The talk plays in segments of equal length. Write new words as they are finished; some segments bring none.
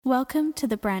Welcome to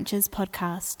the Branches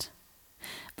podcast.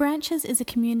 Branches is a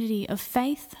community of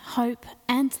faith, hope,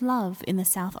 and love in the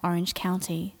South Orange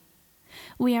County.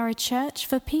 We are a church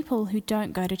for people who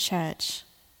don't go to church.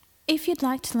 If you'd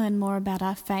like to learn more about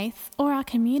our faith or our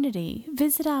community,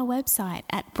 visit our website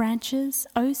at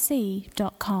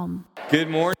branchesoc.com. Good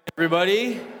morning,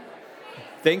 everybody.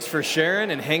 Thanks for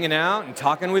sharing and hanging out and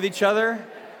talking with each other.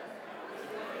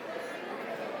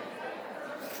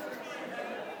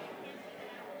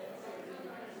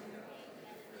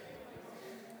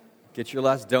 Get your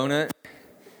last donut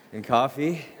and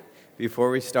coffee before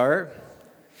we start.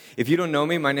 If you don't know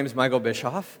me, my name is Michael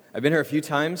Bischoff. I've been here a few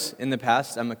times in the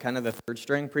past. I'm kind of the third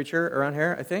string preacher around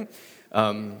here, I think.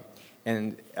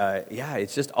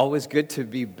 It's just always good to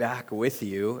be back with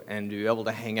you and to be able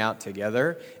to hang out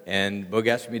together. And Boog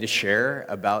asked me to share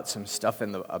about some stuff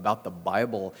about the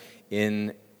Bible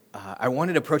I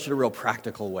wanted to approach it a real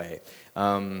practical way.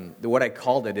 What I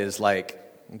called it is what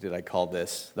did I call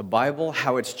this? The Bible,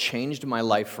 how it's changed my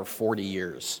life for 40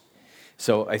 years.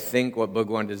 So I think what Boog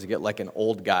wanted is to get like an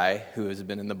old guy who has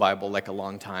been in the Bible like a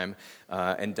long time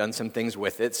and done some things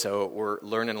with it. So we're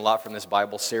learning a lot from this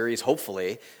Bible series,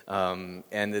 hopefully, and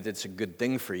that it's a good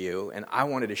thing for you. And I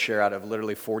wanted to share out of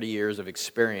literally 40 years of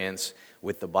experience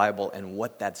with the Bible and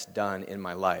what that's done in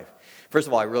my life. First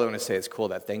of all, I really want to say it's cool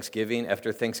that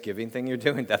after Thanksgiving thing you're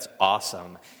doing, that's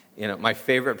awesome. You know, my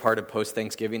favorite part of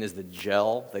post-Thanksgiving is the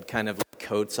gel that kind of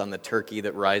coats on the turkey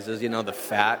that rises. You know, the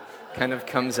fat kind of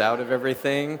comes out of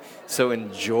everything. So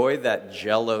enjoy that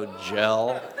Jell-O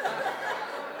gel.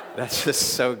 That's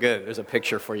just so good. There's a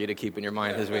picture for you to keep in your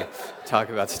mind as we talk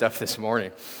about stuff this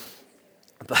morning.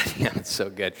 But yeah, it's so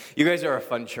good. You guys are a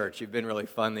fun church. You've been really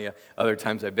fun the other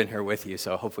times I've been here with you.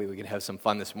 So hopefully we can have some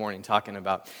fun this morning talking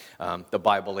about the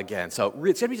Bible again. So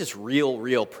it's going to be just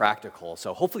real practical.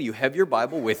 So hopefully you have your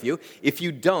Bible with you. If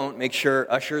you don't, make sure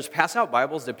ushers pass out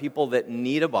Bibles to people that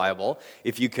need a Bible,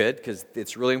 if you could, because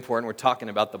it's really important. We're talking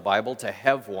about the Bible, to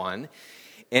have one.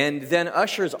 And then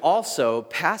ushers also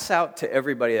pass out to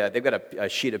everybody, they've got a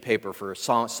sheet of paper for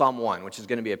Psalm 1, which is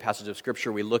going to be a passage of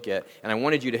Scripture we look at. And I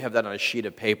wanted you to have that on a sheet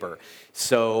of paper.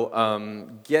 So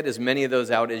get as many of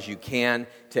those out as you can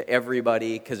to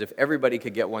everybody, because if everybody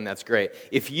could get one, that's great.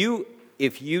 If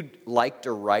you'd like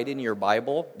to write in your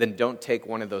Bible, then don't take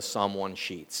one of those Psalm 1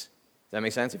 sheets. Does that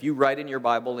make sense? If you write in your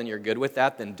Bible and you're good with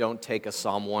that, then don't take a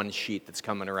Psalm 1 sheet that's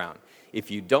coming around. If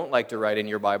you don't like to write in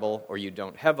your Bible or you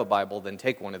don't have a Bible, then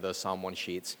take one of those Psalm 1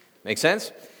 sheets. Make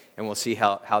sense? And we'll see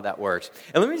how that works.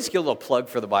 And let me just give a little plug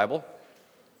for the Bible,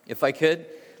 if I could.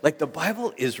 The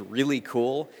Bible is really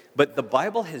cool, but the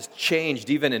Bible has changed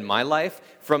even in my life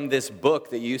from this book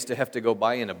that you used to have to go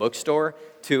buy in a bookstore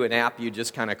to an app you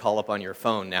just kind of call up on your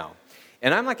phone now.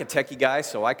 And I'm like a techie guy,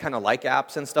 so I kind of like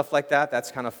apps and stuff like that.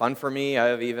 That's kind of fun for me. I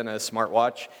have even a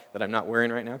smartwatch that I'm not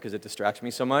wearing right now because it distracts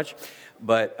me so much.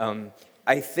 But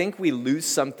I think we lose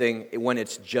something when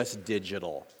it's just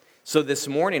digital. So this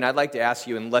morning, I'd like to ask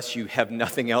you, unless you have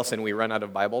nothing else and we run out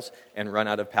of Bibles and run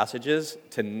out of passages,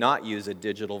 to not use a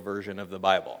digital version of the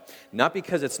Bible. Not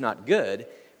because it's not good,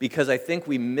 because I think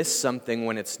we miss something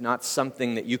when it's not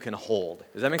something that you can hold.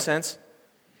 Does that make sense?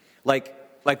 Like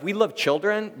we love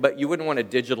children, but you wouldn't want a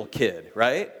digital kid,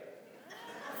 right?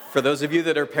 For those of you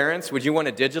that are parents, would you want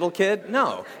a digital kid?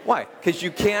 No. Why? Because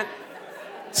you can't.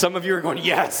 Some of you are going,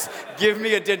 yes, give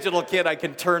me a digital kid I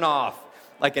can turn off,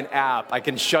 like an app. I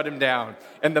can shut him down,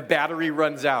 and the battery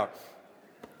runs out.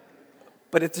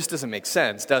 But it just doesn't make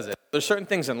sense, does it? There's certain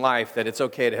things in life that it's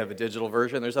okay to have a digital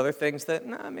version. There's other things that,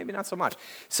 maybe not so much.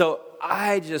 So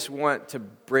I just want to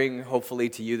bring, hopefully,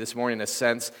 to you this morning a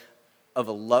sense of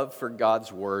a love for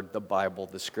God's Word, the Bible,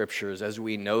 the Scriptures, as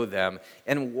we know them,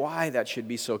 and why that should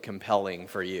be so compelling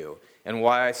for you, and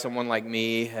why someone like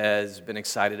me has been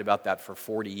excited about that for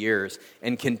 40 years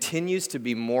and continues to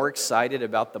be more excited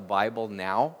about the Bible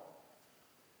now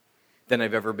than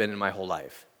I've ever been in my whole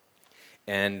life.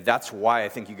 And that's why I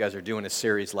think you guys are doing a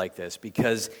series like this,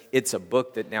 because it's a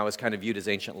book that now is kind of viewed as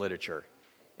ancient literature.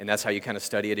 And that's how you kind of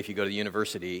study it if you go to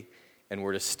university and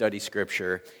we're to study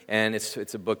Scripture, and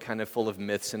it's a book kind of full of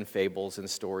myths and fables and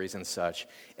stories and such,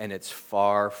 and it's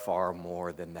far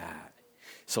more than that.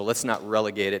 So let's not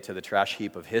relegate it to the trash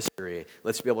heap of history.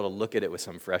 Let's be able to look at it with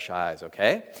some fresh eyes,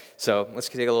 okay? So let's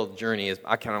take a little journey.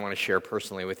 I kind of want to share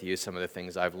personally with you some of the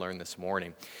things I've learned this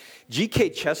morning. G.K.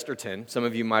 Chesterton, some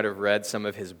of you might have read some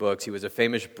of his books. He was a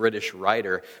famous British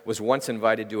writer, was once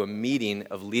invited to a meeting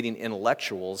of leading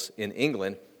intellectuals in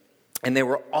England. And they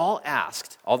were all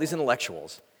asked, all these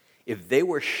intellectuals, if they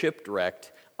were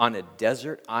shipwrecked on a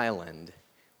desert island,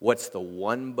 what's the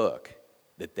one book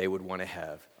that they would want to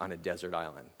have on a desert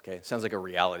island? Okay, sounds like a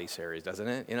reality series, doesn't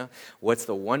it? You know, what's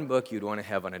the one book you'd want to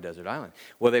have on a desert island?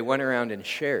 Well, they went around and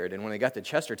shared, and when they got to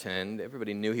Chesterton,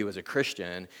 everybody knew he was a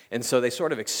Christian, and so they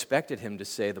sort of expected him to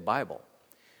say the Bible.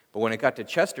 But when it got to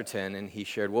Chesterton and he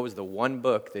shared what was the one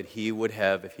book that he would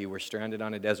have if he were stranded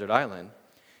on a desert island,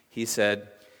 he said,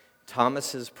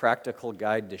 Thomas's Practical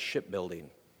Guide to Shipbuilding.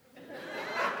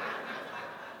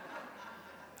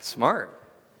 Smart,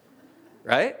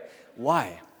 right?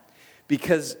 Why?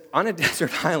 Because on a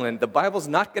desert island, the Bible's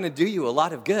not going to do you a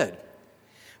lot of good.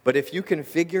 But if you can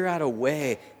figure out a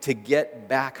way to get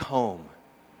back home,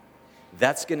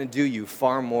 that's going to do you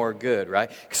far more good,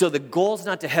 right? So the goal's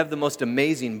not to have the most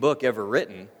amazing book ever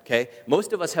written, okay?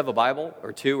 Most of us have a Bible,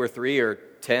 or 2 or 3 or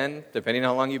 10, depending on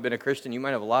how long you've been a Christian. You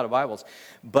might have a lot of Bibles.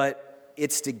 But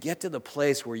it's to get to the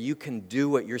place where you can do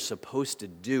what you're supposed to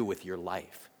do with your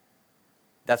life.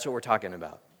 That's what we're talking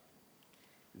about.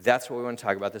 That's what we want to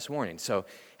talk about this morning. So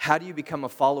how do you become a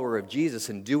follower of Jesus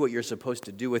and do what you're supposed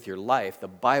to do with your life? The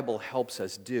Bible helps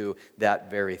us do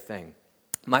that very thing.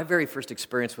 My very first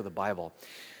experience with the Bible,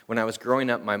 when I was growing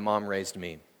up, my mom raised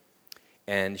me.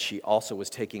 And she also was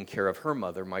taking care of her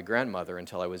mother, my grandmother,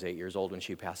 until I was 8 years old when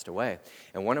she passed away.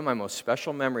 And one of my most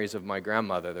special memories of my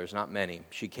grandmother, there's not many,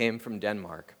 she came from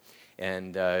Denmark.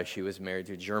 And she was married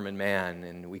to a German man,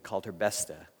 and we called her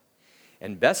Besta.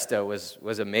 And Besta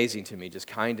was amazing to me, just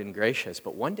kind and gracious.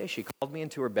 But one day she called me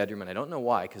into her bedroom, and I don't know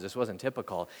why, because this wasn't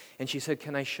typical. And she said,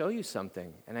 "Can I show you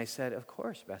something?" And I said, "Of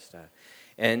course, Besta."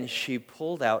 And she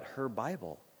pulled out her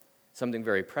Bible, something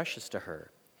very precious to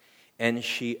her. And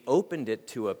she opened it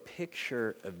to a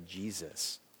picture of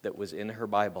Jesus that was in her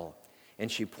Bible.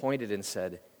 And she pointed and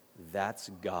said, "That's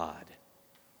God."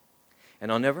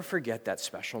 And I'll never forget that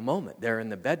special moment there in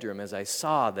the bedroom as I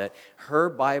saw that her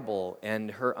Bible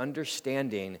and her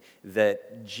understanding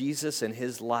that Jesus and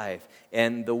his life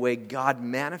and the way God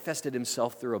manifested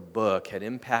himself through a book had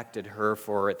impacted her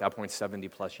for, at that point, 70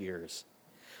 plus years.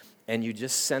 And you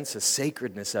just sense a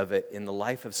sacredness of it in the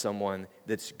life of someone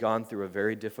that's gone through a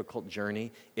very difficult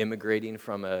journey, immigrating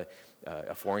from a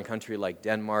foreign country like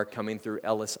Denmark, coming through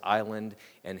Ellis Island,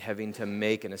 and having to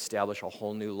make and establish a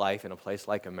whole new life in a place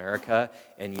like America,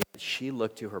 and yet she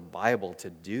looked to her Bible to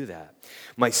do that.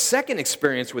 My second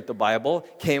experience with the Bible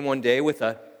came one day with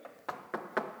a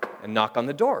knock on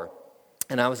the door.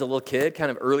 And I was a little kid, kind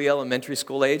of early elementary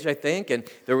school age, I think, and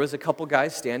there was a couple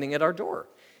guys standing at our door.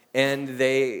 And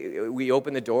we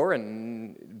opened the door,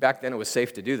 and back then it was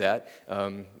safe to do that.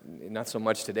 Not so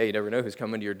much today, you never know who's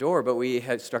coming to your door, but we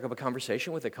had struck up a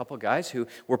conversation with a couple guys who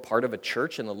were part of a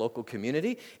church in the local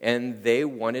community, and they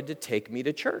wanted to take me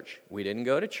to church. We didn't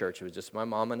go to church, it was just my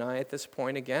mom and I at this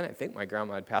point again. I think my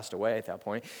grandma had passed away at that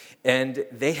point. And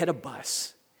they had a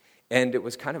bus. And it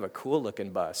was kind of a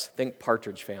cool-looking bus. Think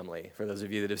Partridge Family, for those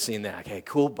of you that have seen that. Okay,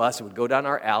 cool bus. It would go down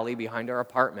our alley behind our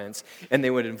apartments, and they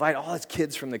would invite all its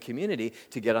kids from the community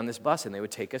to get on this bus, and they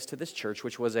would take us to this church,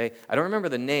 which was I don't remember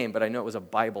the name, but I know it was a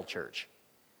Bible church.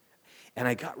 And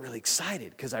I got really excited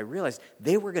because I realized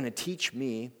they were going to teach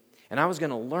me, and I was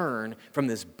going to learn from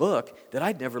this book that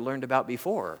I'd never learned about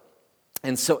before.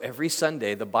 And so every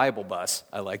Sunday, the Bible bus,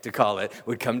 I like to call it,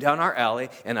 would come down our alley,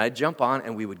 and I'd jump on,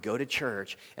 and we would go to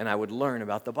church, and I would learn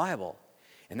about the Bible.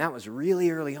 And that was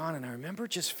really early on, and I remember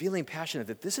just feeling passionate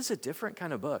that this is a different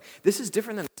kind of book. This is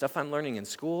different than the stuff I'm learning in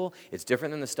school. It's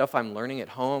different than the stuff I'm learning at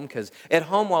home, because at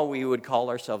home, while we would call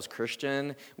ourselves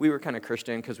Christian, we were kind of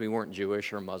Christian because we weren't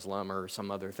Jewish or Muslim or some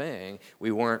other thing.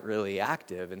 We weren't really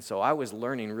active, and so I was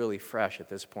learning really fresh at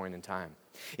this point in time.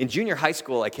 In junior high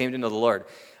school, I came to know the Lord.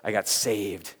 I got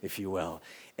saved, if you will.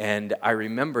 And I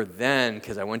remember then,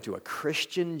 because I went to a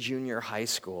Christian junior high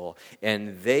school,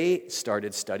 and they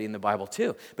started studying the Bible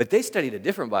too. But they studied a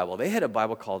different Bible. They had a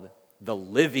Bible called the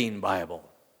Living Bible.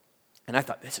 And I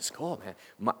thought, this is cool,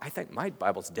 man. I think my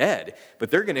Bible's dead,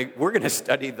 but we're gonna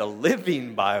study the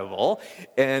Living Bible.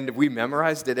 And we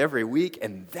memorized it every week,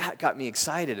 and that got me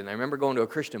excited. And I remember going to a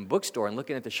Christian bookstore and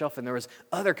looking at the shelf, and there was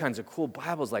other kinds of cool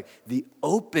Bibles, like the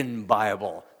Open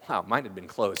Bible. Wow, mine had been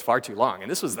closed far too long. And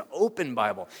this was the Open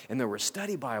Bible. And there were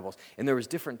study Bibles. And there was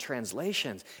different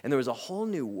translations. And there was a whole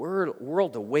new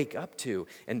world to wake up to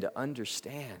and to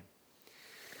understand.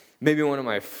 Maybe one of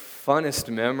my funnest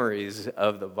memories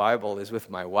of the Bible is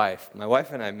with my wife. My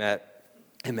wife and I met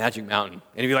at Magic Mountain.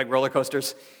 Any of you like roller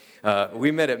coasters? We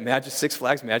met at Six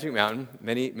Flags Magic Mountain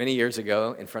many years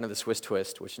ago in front of the Swiss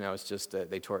Twist, which now is just,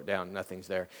 they tore it down. Nothing's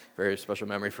there. Very special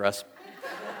memory for us.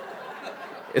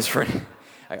 It's for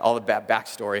all the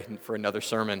backstory for another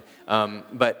sermon.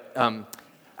 But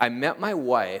I met my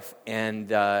wife,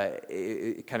 and I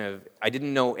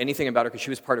didn't know anything about her because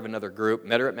she was part of another group.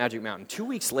 Met her at Magic Mountain. 2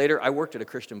 weeks later, I worked at a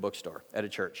Christian bookstore at a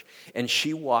church, and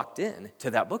she walked in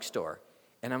to that bookstore.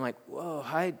 And I'm like, whoa,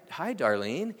 hi,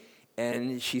 Darlene.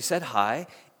 And she said hi,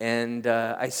 and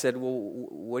I said, well,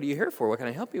 what are you here for? What can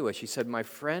I help you with? She said, my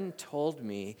friend told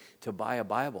me to buy a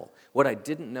Bible. What I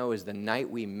didn't know is the night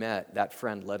we met, that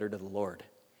friend led her to the Lord.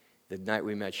 The night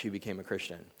we met, she became a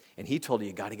Christian. And he told her,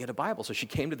 you got to get a Bible. So she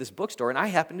came to this bookstore, and I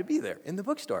happened to be there in the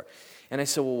bookstore. And I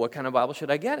said, well, what kind of Bible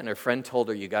should I get? And her friend told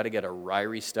her, you got to get a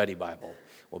Ryrie study Bible.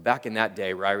 Well, back in that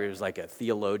day, Ryrie was like a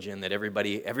theologian that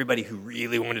everybody who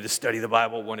really wanted to study the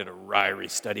Bible wanted a Ryrie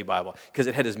study Bible because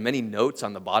it had as many notes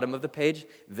on the bottom of the page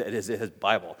as it has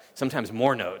Bible, sometimes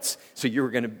more notes. So you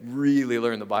were going to really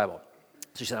learn the Bible.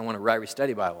 So she said, I want a Ryrie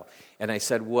study Bible. And I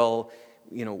said, well,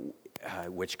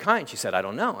 which kind? She said, I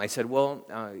don't know. I said, well,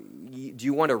 do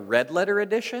you want a red letter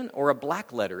edition or a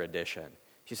black letter edition?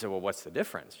 She said, well, what's the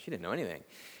difference? She didn't know anything.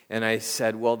 And I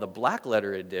said, well, the black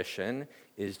letter edition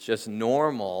is just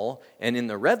normal, and in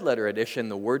the red letter edition,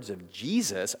 the words of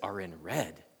Jesus are in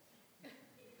red.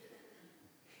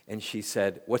 And she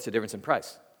said, what's the difference in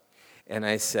price? And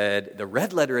I said, the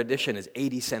red letter edition is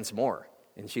 80 cents more.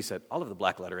 And she said, I'll have the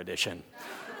black letter edition.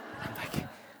 I'm like,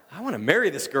 I want to marry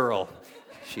this girl.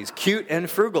 She's cute and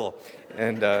frugal,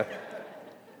 and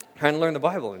trying to learn the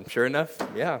Bible. And sure enough,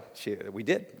 we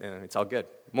did. It's all good.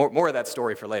 More of that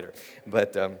story for later.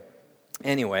 But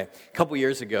anyway, a couple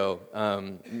years ago,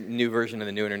 new version of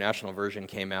the New International Version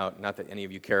came out. Not that any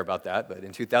of you care about that, but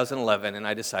in 2011, and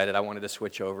I decided I wanted to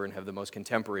switch over and have the most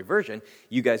contemporary version.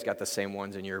 You guys got the same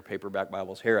ones in your paperback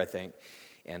Bibles here, I think,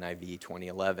 NIV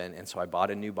 2011. And so I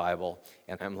bought a new Bible,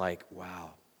 and I'm like,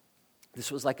 wow. This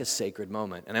was like a sacred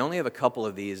moment. And I only have a couple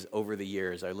of these over the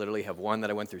years. I literally have one that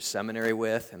I went through seminary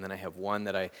with, and then I have one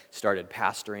that I started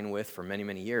pastoring with for many,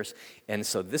 many years. And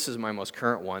so this is my most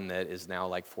current one that is now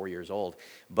like 4 years old.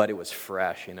 But it was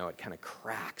fresh. It kind of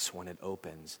cracks when it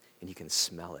opens, and you can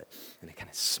smell it. And it kind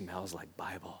of smells like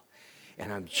Bible.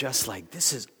 And I'm just like,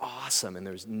 this is awesome. And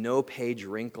there's no page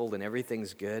wrinkled and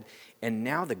everything's good. And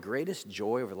now the greatest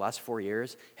joy over the last 4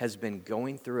 years has been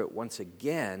going through it once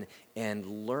again and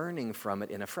learning from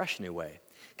it in a fresh new way.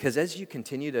 Because as you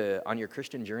continue on your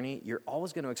Christian journey, you're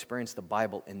always going to experience the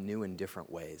Bible in new and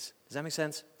different ways. Does that make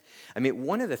sense? I mean,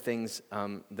 one of the things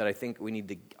that I think we need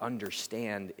to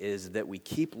understand is that we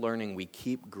keep learning, we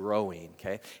keep growing,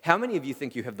 okay? How many of you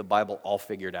think you have the Bible all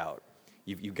figured out?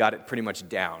 You've got it pretty much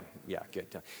down. Yeah,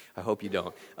 good. I hope you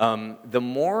don't. The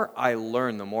more I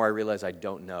learn, the more I realize I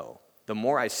don't know. The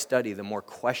more I study, the more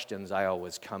questions I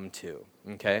always come to,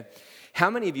 okay?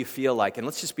 How many of you feel like, and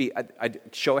let's just be, I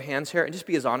show of hands here, and just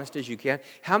be as honest as you can.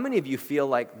 How many of you feel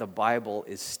like the Bible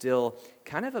is still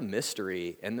kind of a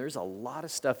mystery, and there's a lot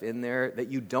of stuff in there that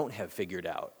you don't have figured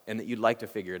out, and that you'd like to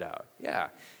figure it out? Yeah.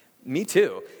 Me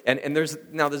too. And there's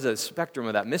a spectrum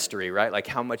of that mystery, right? Like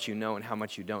how much you know and how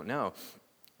much you don't know.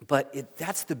 But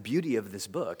that's the beauty of this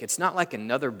book. It's not like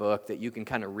another book that you can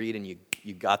kind of read and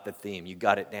you got the theme, you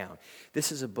got it down.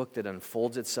 This is a book that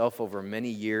unfolds itself over many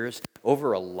years,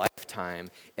 over a lifetime,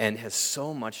 and has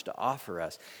so much to offer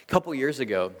us. A couple years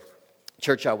ago,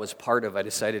 church I was part of, I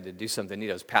decided to do something neat.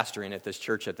 I was pastoring at this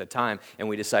church at the time, and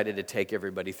we decided to take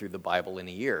everybody through the Bible in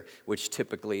a year, which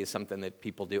typically is something that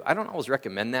people do. I don't always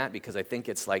recommend that because I think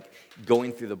it's like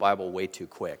going through the Bible way too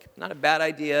quick. Not a bad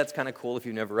idea. It's kind of cool if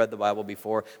you've never read the Bible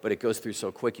before, but it goes through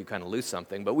so quick you kind of lose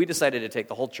something. But we decided to take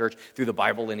the whole church through the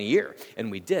Bible in a year, and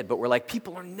we did. But we're like,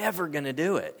 people are never going to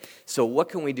do it. So what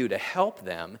can we do to help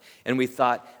them? And we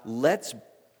thought, let's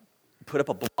put up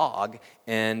a blog,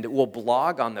 and we'll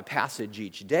blog on the passage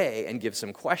each day and give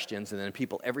some questions, and then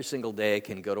people every single day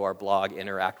can go to our blog,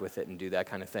 interact with it, and do that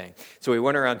kind of thing. So we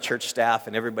went around church staff,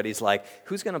 and everybody's like,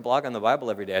 who's going to blog on the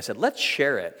Bible every day? I said, let's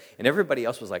share it. And everybody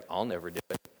else was like, I'll never do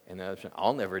it. And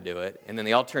I'll never do it. And then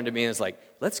they all turned to me and was like,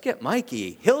 let's get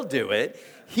Mikey. He'll do it.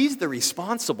 He's the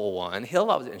responsible one.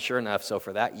 And sure enough, so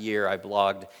for that year, I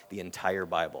blogged the entire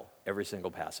Bible, every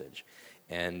single passage,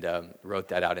 and wrote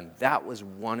that out. And that was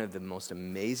one of the most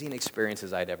amazing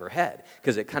experiences I'd ever had,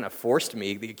 because it kind of forced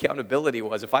me. The accountability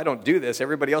was, if I don't do this,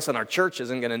 everybody else in our church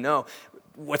isn't going to know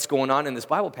what's going on in this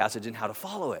Bible passage and how to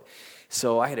follow it.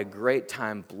 So I had a great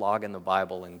time blogging the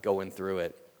Bible and going through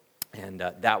it. And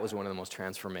that was one of the most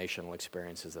transformational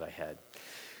experiences that I had.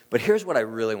 But here's what I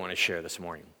really want to share this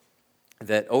morning.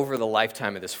 That over the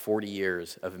lifetime of this 40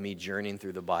 years of me journeying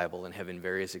through the Bible and having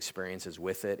various experiences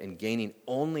with it and gaining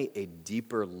only a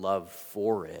deeper love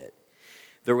for it,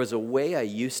 there was a way I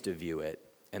used to view it,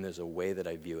 and there's a way that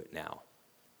I view it now.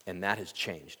 And that has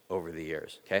changed over the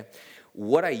years, okay?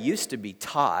 What I used to be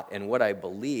taught and what I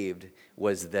believed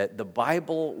was that the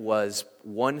Bible was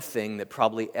one thing that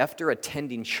probably after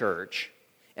attending church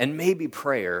and maybe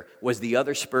prayer was the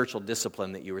other spiritual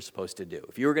discipline that you were supposed to do.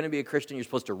 If you were going to be a Christian, you're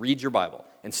supposed to read your Bible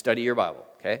and study your Bible,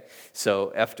 okay?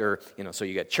 So after, so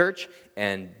you got church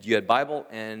and you had Bible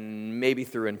and maybe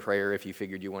threw in prayer if you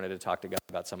figured you wanted to talk to God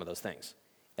about some of those things.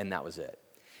 And that was it.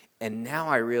 And now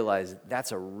I realize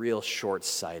that's a real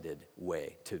short-sighted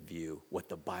way to view what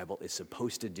the Bible is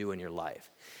supposed to do in your life.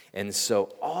 And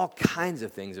so all kinds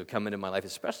of things have come into my life,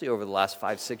 especially over the last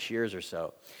 5-6 years or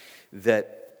so,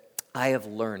 that I have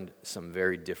learned some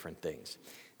very different things.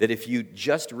 That if you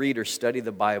just read or study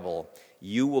the Bible,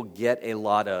 you will get a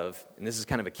lot of, and this is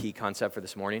kind of a key concept for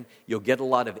this morning, you'll get a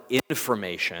lot of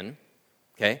information,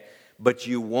 okay, but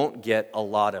you won't get a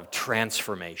lot of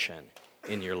transformation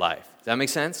in your life. Does that make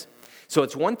sense? So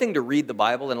it's one thing to read the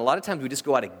Bible, and a lot of times we just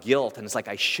go out of guilt, and it's like,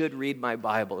 I should read my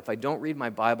Bible. If I don't read my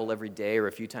Bible every day or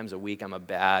a few times a week, I'm a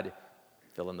bad,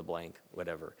 fill in the blank,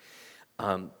 whatever.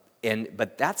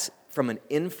 But that's from an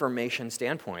information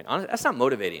standpoint. That's not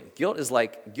motivating. Guilt's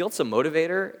a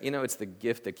motivator. It's the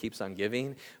gift that keeps on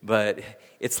giving, but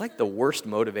it's like the worst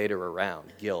motivator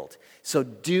around, guilt. So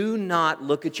do not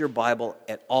look at your Bible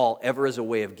at all ever as a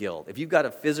way of guilt. If you've got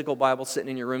a physical Bible sitting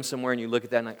in your room somewhere and you look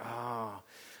at that and like,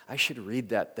 I should read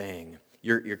that thing.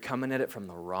 You're coming at it from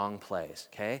the wrong place,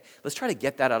 okay? Let's try to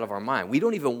get that out of our mind. We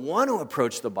don't even want to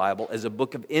approach the Bible as a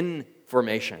book of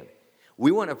information.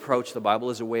 We want to approach the Bible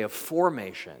as a way of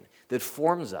formation that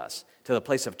forms us to the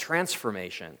place of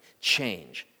transformation,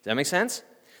 change. Does that make sense?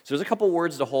 So there's a couple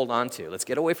words to hold on to. Let's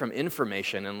get away from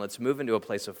information and let's move into a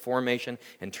place of formation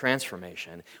and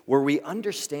transformation where we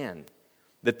understand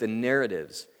that the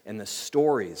narratives and the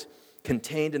stories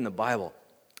contained in the Bible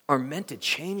are meant to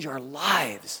change our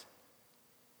lives.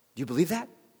 Do you believe that?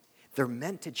 They're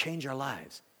meant to change our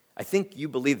lives. I think you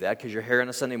believe that because you're here on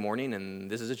a Sunday morning and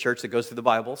this is a church that goes through the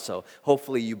Bible, so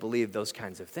hopefully you believe those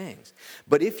kinds of things.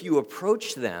 But if you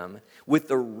approach them with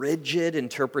a rigid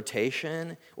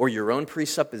interpretation or your own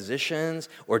presuppositions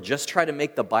or just try to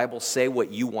make the Bible say what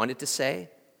you want it to say,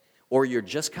 or you're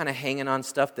just kind of hanging on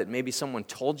stuff that maybe someone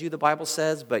told you the Bible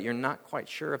says, but you're not quite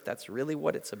sure if that's really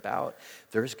what it's about,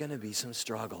 there's going to be some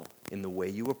struggle in the way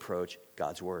you approach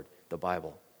God's Word, the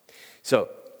Bible. So,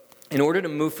 in order to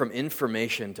move from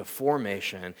information to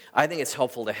formation, I think it's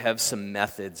helpful to have some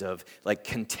methods of like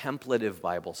contemplative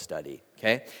Bible study,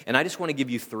 okay? And I just want to give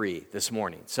you 3 this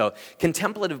morning. So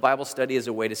contemplative Bible study is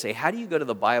a way to say, how do you go to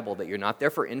the Bible that you're not there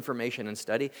for information and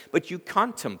study, but you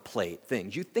contemplate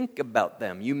things, you think about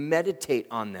them, you meditate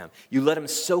on them, you let them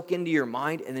soak into your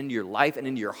mind and into your life and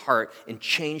into your heart and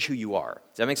change who you are.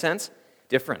 Does that make sense?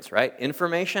 Difference, right?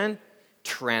 Information,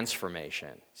 transformation.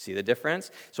 See the difference?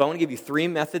 So I want to give you 3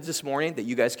 methods this morning that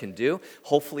you guys can do.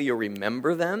 Hopefully you'll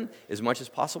remember them as much as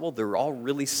possible. They're all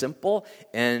really simple,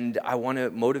 and I want to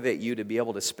motivate you to be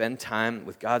able to spend time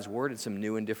with God's Word in some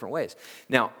new and different ways.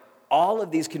 Now, all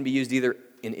of these can be used either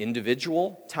in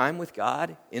individual time with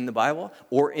God in the Bible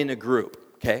or in a group.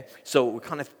 Okay? So we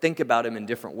kind of think about them in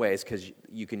different ways because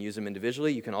you can use them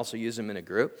individually. You can also use them in a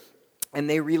group. And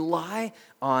they rely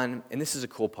on, and this is a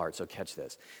cool part, so catch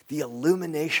this, the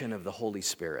illumination of the Holy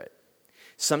Spirit.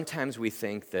 Sometimes we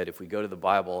think that if we go to the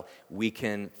Bible, we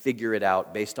can figure it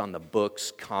out based on the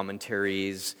books,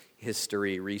 commentaries,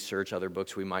 history, research, other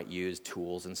books we might use,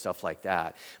 tools and stuff like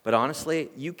that. But honestly,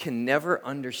 you can never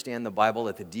understand the Bible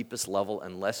at the deepest level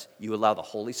unless you allow the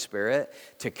Holy Spirit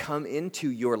to come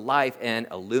into your life and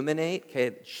illuminate,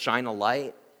 okay, shine a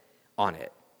light on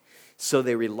it. So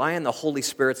they rely on the Holy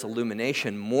Spirit's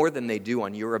illumination more than they do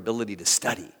on your ability to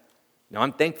study. Now,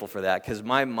 I'm thankful for that because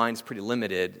my mind's pretty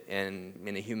limited, and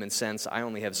in a human sense, I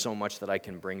only have so much that I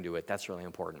can bring to it. That's really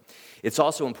important. It's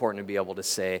also important to be able to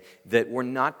say that we're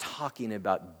not talking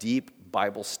about deep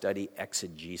Bible study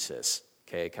exegesis.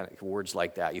 Okay, kind of words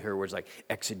like that. You hear words like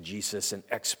exegesis and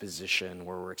exposition,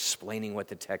 where we're explaining what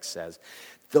the text says.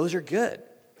 Those are good.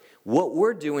 What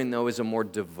we're doing, though, is a more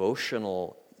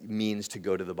devotional means to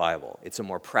go to the Bible. It's a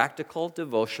more practical,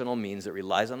 devotional means that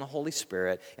relies on the Holy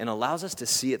Spirit and allows us to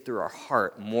see it through our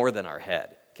heart more than our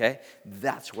head, okay?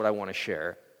 That's what I want to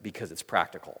share because it's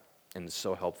practical and it's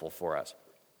so helpful for us,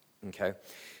 okay?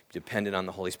 Dependent on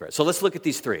the Holy Spirit. So let's look at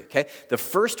these 3, okay? The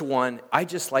first one I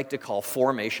just like to call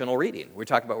formational reading. We're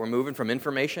talking about we're moving from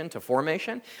information to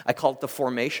formation. I call it the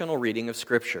formational reading of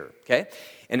Scripture, okay?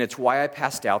 And it's why I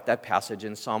passed out that passage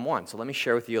in Psalm 1. So let me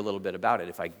share with you a little bit about it.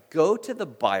 If I go to the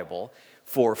Bible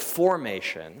for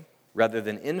formation, rather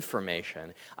than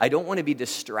information. I don't want to be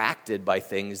distracted by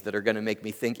things that are going to make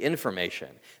me think information.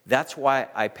 That's why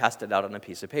I passed it out on a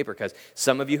piece of paper, because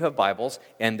some of you have Bibles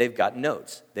and they've got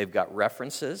notes. They've got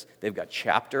references, they've got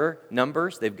chapter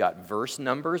numbers, they've got verse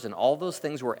numbers, and all those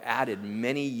things were added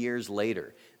many years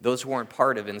later. Those weren't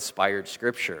part of inspired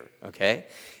scripture, okay?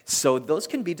 So those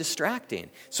can be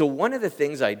distracting. So one of the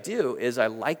things I do is I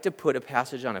like to put a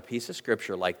passage on a piece of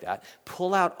scripture like that,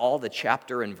 pull out all the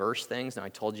chapter and verse things. Now I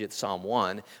told you it's Psalm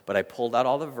 1, but I pulled out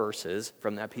all the verses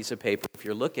from that piece of paper if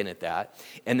you're looking at that,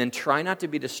 and then try not to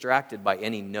be distracted by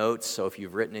any notes. So if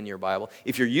you've written in your Bible,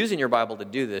 if you're using your Bible to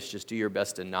do this, just do your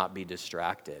best to not be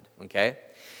distracted, okay?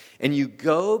 And you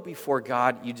go before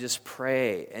God, you just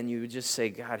pray, and you just say,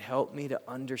 God, help me to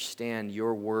understand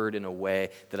your word in a way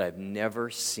that I've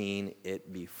never seen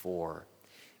it before.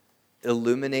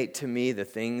 Illuminate to me the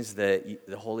things that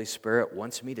the Holy Spirit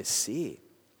wants me to see,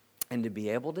 and to be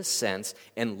able to sense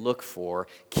and look for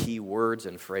key words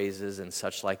and phrases and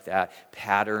such like that,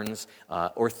 patterns,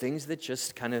 or things that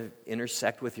just kind of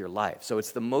intersect with your life. So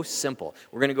it's the most simple.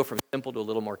 We're going to go from simple to a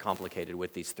little more complicated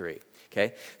with these three,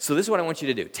 okay? So this is what I want you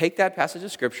to do. Take that passage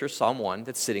of Scripture, Psalm 1,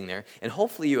 that's sitting there, and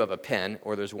hopefully you have a pen,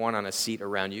 or there's one on a seat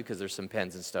around you, because there's some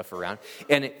pens and stuff around.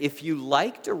 And if you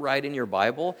like to write in your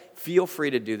Bible, feel free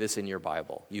to do this in your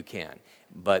Bible. You can.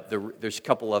 But there's a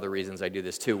couple other reasons I do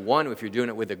this too. One, if you're doing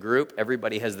it with a group,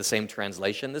 everybody has the same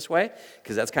translation this way,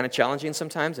 because that's kind of challenging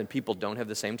sometimes, and people don't have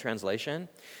the same translation.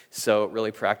 So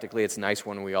really practically, it's nice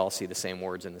when we all see the same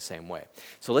words in the same way.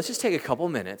 So let's just take a couple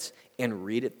minutes and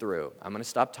read it through. I'm going to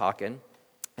stop talking,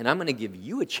 and I'm going to give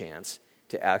you a chance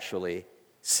to actually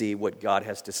see what God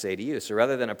has to say to you. So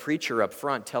rather than a preacher up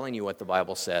front telling you what the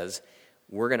Bible says,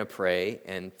 we're going to pray,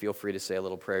 and feel free to say a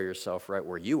little prayer yourself right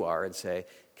where you are and say,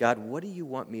 God, what do you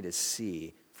want me to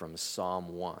see from Psalm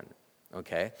 1?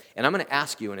 Okay? And I'm going to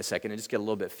ask you in a second and just get a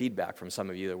little bit of feedback from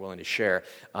some of you that are willing to share.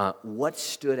 What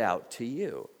stood out to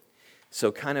you?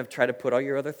 So kind of try to put all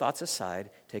your other thoughts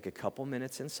aside, take a couple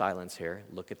minutes in silence here,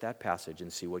 look at that passage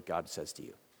and see what God says to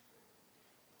you.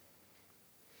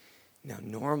 Now,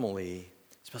 normally,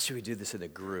 especially if we do this in a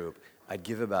group, I'd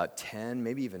give about 10,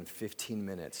 maybe even 15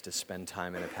 minutes to spend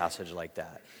time in a passage like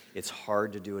that. It's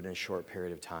hard to do it in a short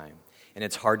period of time. And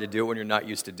it's hard to do it when you're not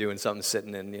used to doing something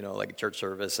sitting in, like a church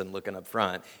service and looking up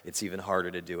front. It's even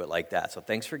harder to do it like that. So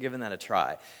thanks for giving that a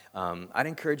try. I'd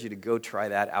encourage you to go try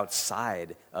that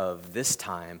outside of this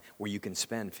time where you can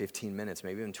spend 15 minutes,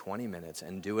 maybe even 20 minutes,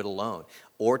 and do it alone.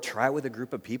 Or try with a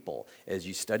group of people. As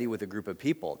you study with a group of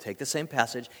people, take the same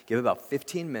passage, give about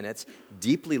 15 minutes,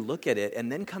 deeply look at it, and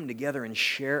then come together and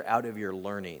share out of your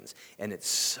learnings. And it's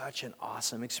such an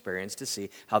awesome experience to see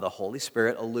how the Holy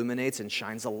Spirit illuminates and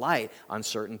shines a light on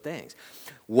certain things.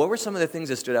 What were some of the things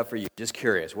that stood out for you? Just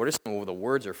curious. What are some of the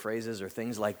words or phrases or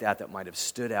things like that might have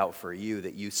stood out for you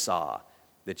that you saw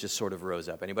that just sort of rose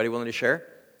up? Anybody willing to share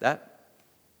that?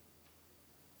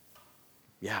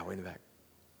 Yeah, way in the back.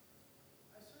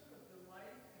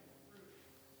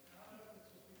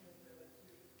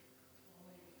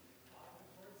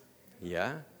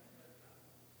 Yeah.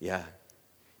 Yeah.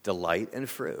 Delight and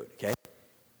fruit. Okay.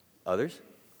 Others?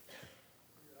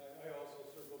 I also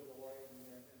circled the line in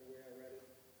there, and the way I read it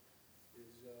is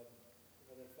that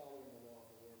following the law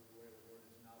of the Lord, the way of the Lord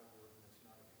is not a burden, it's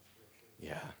not a constriction.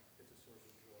 Yeah. It's a source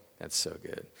of joy. That's so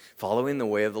good. Following the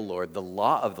way of the Lord, the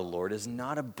law of the Lord is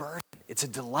not a burden. It's a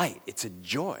delight. It's a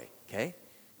joy. Okay?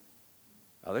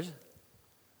 Others?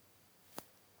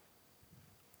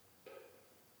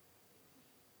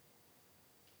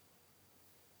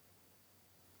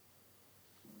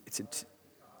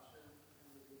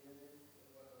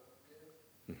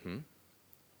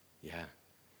 Yeah.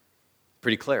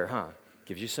 Pretty clear, huh?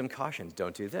 Gives you some cautions.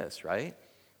 Don't do this, right?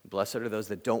 Blessed are those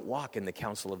that don't walk in the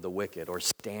counsel of the wicked, or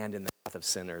stand in the path of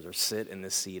sinners, or sit in the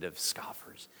seat of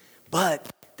scoffers. But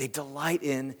they delight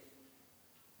in,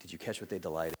 did you catch what they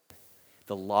delight in?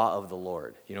 The law of the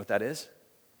Lord. You know what that is?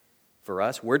 For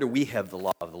us, where do we have the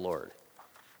law of the Lord?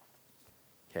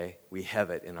 Okay, we have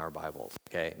it in our Bibles.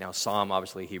 Okay, now Psalm,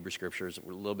 obviously Hebrew scriptures, are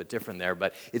a little bit different there,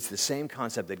 but it's the same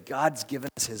concept that God's given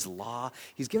us His law.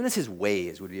 He's given us His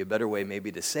ways, would be a better way maybe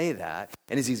to say that.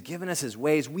 And as He's given us His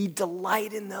ways, we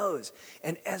delight in those.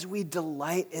 And as we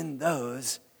delight in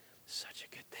those, such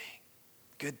a good thing.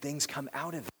 Good things come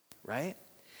out of it, right?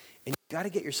 And you've got to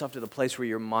get yourself to the place where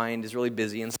your mind is really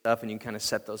busy and stuff, and you can kind of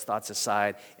set those thoughts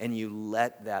aside, and you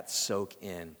let that soak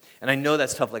in. And I know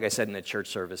that's tough, like I said, in a church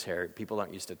service here. People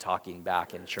aren't used to talking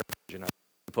back in church. You're not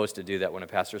supposed to do that when a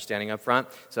pastor's standing up front.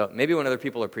 So maybe when other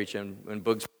people are preaching, when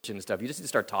Boog's preaching and stuff, you just need to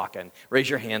start talking. Raise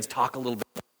your hands, talk a little bit.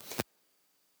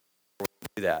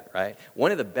 do that, right?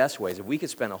 One of the best ways, if we could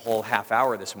spend a whole half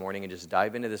hour this morning and just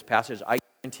dive into this passage, I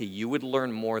guarantee you would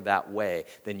learn more that way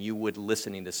than you would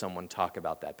listening to someone talk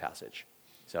about that passage.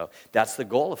 So that's the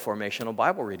goal of formational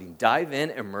Bible reading. Dive in,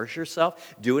 immerse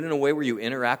yourself, do it in a way where you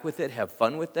interact with it, have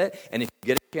fun with it, and if you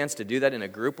get a chance to do that in a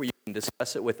group where you can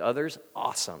discuss it with others,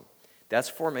 awesome.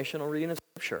 That's formational reading of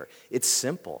Scripture. It's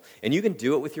simple, and you can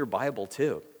do it with your Bible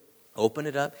too. Open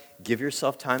it up, give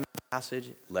yourself time in the passage,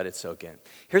 let it soak in.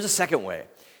 Here's a second way.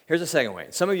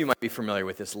 Some of you might be familiar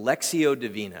with this, Lectio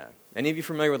Divina. Any of you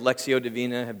familiar with Lectio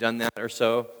Divina, have done that or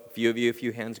so? A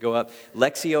few hands go up.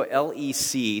 Lectio,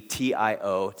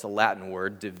 L-E-C-T-I-O, it's a Latin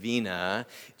word. Divina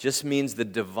just means the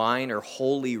divine or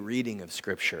holy reading of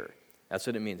Scripture. That's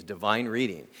what it means, divine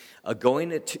reading.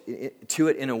 Going to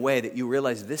it in a way that you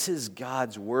realize this is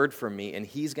God's word for me, and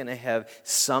He's going to have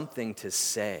something to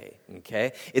say,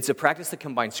 okay? It's a practice that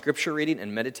combines Scripture reading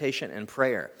and meditation and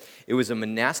prayer. It was a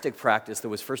monastic practice that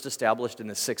was first established in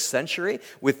the 6th century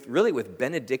with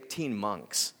Benedictine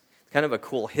monks. Kind of a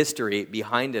cool history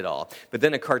behind it all. But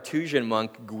then a Carthusian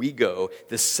monk, Guido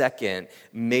II,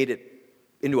 made it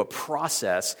into a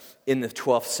process in the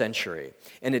 12th century.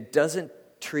 And it doesn't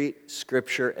treat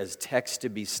Scripture as text to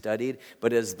be studied,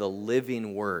 but as the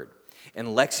living Word. And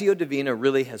Lectio Divina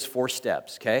really has 4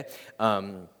 steps, okay?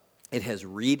 It has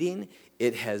reading,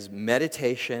 it has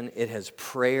meditation, it has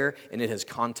prayer, and it has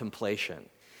contemplation.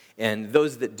 And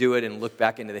those that do it and look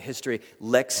back into the history,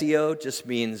 Lectio just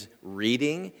means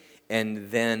reading,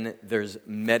 and then there's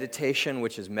meditation,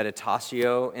 which is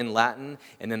meditatio in Latin,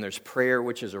 and then there's prayer,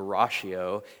 which is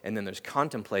oratio, and then there's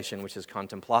contemplation, which is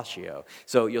contemplatio.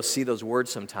 So you'll see those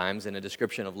words sometimes in a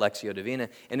description of Lectio Divina,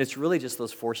 and it's really just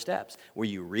those 4 steps, where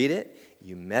you read it,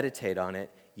 you meditate on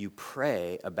it, you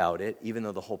pray about it, even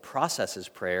though the whole process is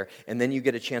prayer, and then you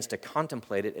get a chance to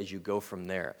contemplate it as you go from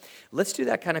there. Let's do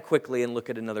that kind of quickly and look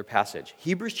at another passage.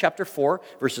 Hebrews chapter 4,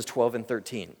 verses 12 and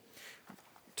 13.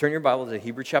 Turn your Bible to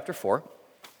Hebrews chapter 4.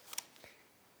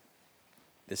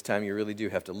 This time you really do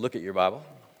have to look at your Bible.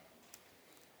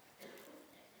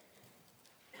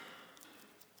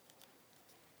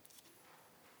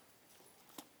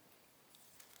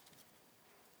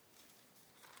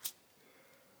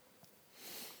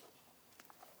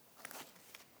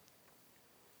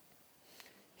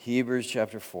 Hebrews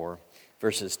chapter 4,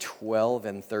 verses 12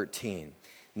 and 13.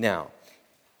 Now,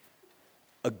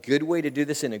 a good way to do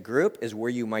this in a group is where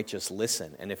you might just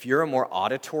listen. And if you're a more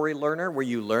auditory learner, where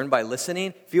you learn by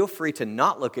listening, feel free to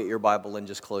not look at your Bible and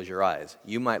just close your eyes.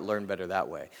 You might learn better that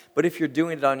way. But if you're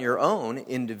doing it on your own,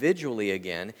 individually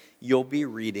again, you'll be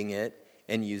reading it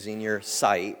and using your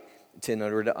sight in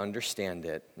order to understand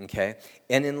it, okay?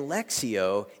 And in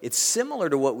Lectio, it's similar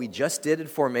to what we just did in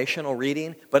formational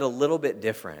reading, but a little bit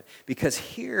different. Because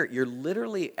here, you're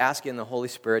literally asking the Holy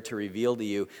Spirit to reveal to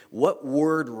you what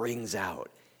word rings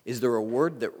out. Is there a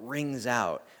word that rings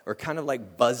out, or kind of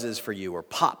like buzzes for you, or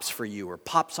pops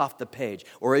off the page,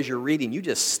 or as you're reading, you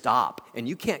just stop, and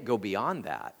you can't go beyond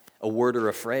that, a word or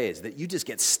a phrase, that you just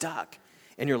get stuck.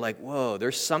 And you're like, whoa,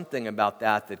 there's something about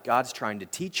that God's trying to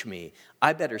teach me.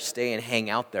 I better stay and hang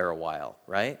out there a while,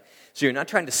 right? So you're not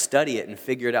trying to study it and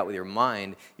figure it out with your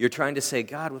mind. You're trying to say,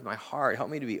 God, with my heart, help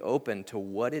me to be open to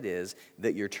what it is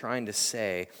that you're trying to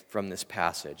say from this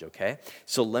passage, okay?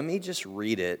 So let me just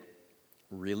read it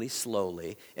really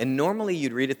slowly. And normally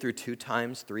you'd read it through 2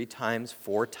 times, 3 times,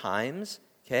 4 times,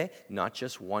 okay? Not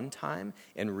just 1 time.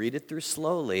 And read it through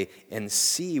slowly and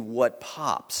see what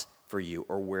pops for you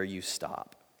or where you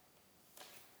stop.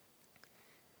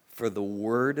 For the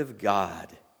Word of God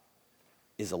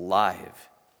is alive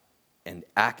and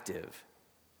active,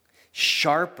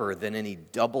 sharper than any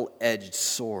double-edged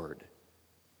sword.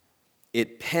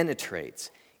 It penetrates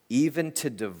even to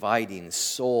dividing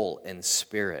soul and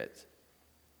spirit,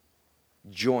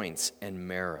 joints and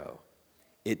marrow.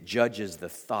 It judges the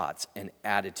thoughts and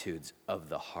attitudes of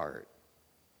the heart.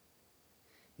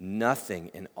 Nothing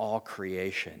in all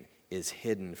creation is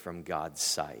hidden from God's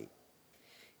sight.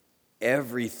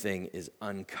 Everything is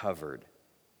uncovered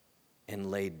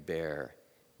and laid bare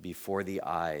before the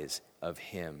eyes of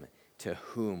Him to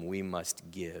whom we must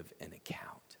give an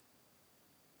account.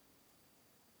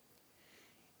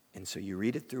 And so you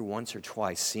read it through once or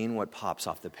twice, seeing what pops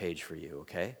off the page for you,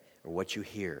 okay? Or what you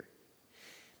hear.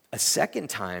 A second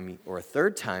time or a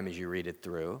third time as you read it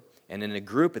through, and in a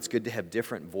group, it's good to have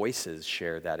different voices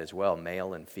share that as well,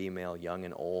 male and female, young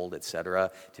and old, etc.,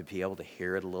 to be able to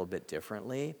hear it a little bit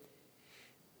differently.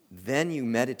 Then you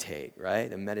meditate,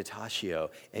 right, a meditatio,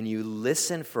 and you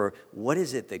listen for what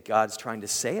is it that God's trying to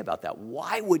say about that.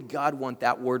 Why would God want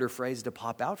that word or phrase to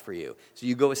pop out for you? So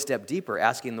you go a step deeper,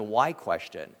 asking the why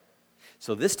question.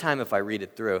 So this time, if I read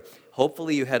it through,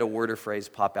 hopefully you had a word or phrase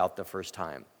pop out the first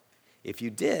time. If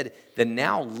you did, then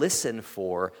now listen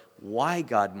for why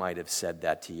God might have said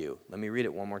that to you. Let me read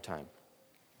it one more time.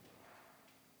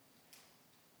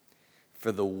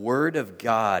 For the word of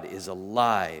God is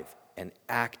alive and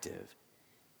active,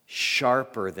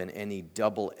 sharper than any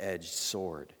double-edged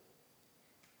sword.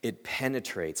 It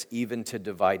penetrates even to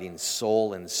dividing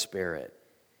soul and spirit,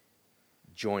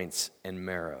 joints and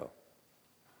marrow.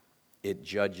 It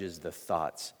judges the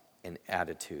thoughts and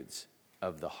attitudes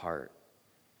of the heart.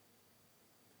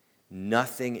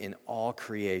 Nothing in all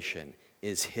creation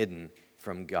is hidden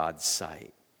from God's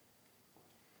sight.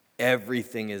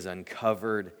 Everything is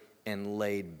uncovered and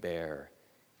laid bare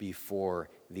before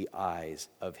the eyes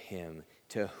of Him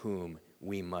to whom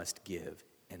we must give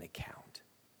an account.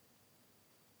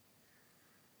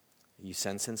 Are you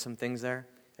sensing some things there?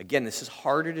 Again, this is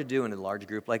harder to do in a large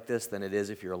group like this than it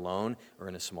is if you're alone or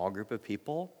in a small group of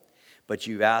people. But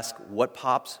you ask, what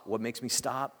pops? What makes me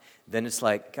stop? Then it's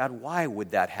like, God, why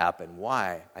would that happen?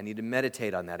 Why? I need to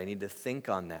meditate on that. I need to think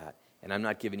on that. And I'm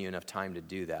not giving you enough time to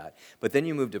do that. But then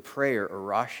you move to prayer or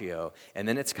ratio, and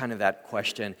then it's kind of that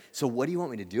question, so what do you want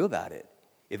me to do about it?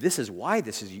 If this is why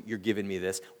you're giving me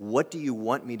this, what do you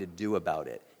want me to do about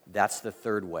it? That's the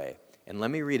third way. And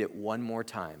let me read it one more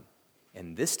time.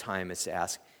 And this time it's to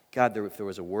ask, God, if there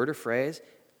was a word or phrase,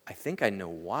 I think I know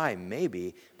why,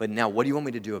 maybe, but now what do you want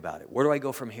me to do about it? Where do I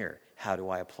go from here? How do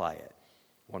I apply it?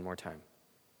 One more time.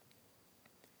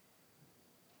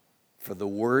 For the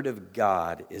word of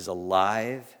God is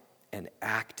alive and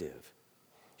active,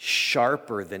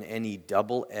 sharper than any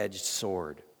double-edged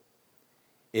sword.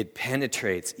 It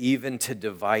penetrates even to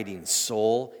dividing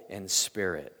soul and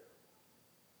spirit,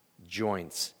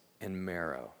 joints and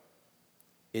marrow.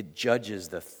 It judges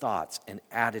the thoughts and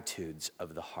attitudes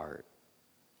of the heart.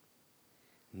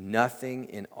 Nothing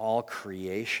in all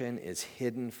creation is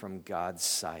hidden from God's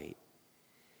sight.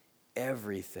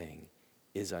 Everything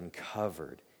is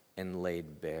uncovered and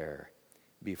laid bare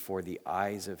before the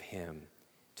eyes of Him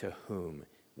to whom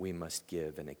we must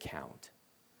give an account.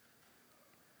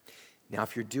 Now,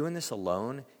 if you're doing this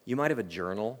alone, you might have a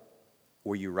journal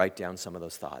where you write down some of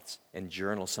those thoughts and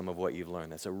journal some of what you've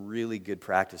learned. That's a really good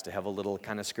practice to have a little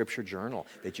kind of scripture journal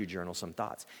that you journal some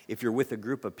thoughts. If you're with a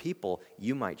group of people,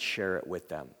 you might share it with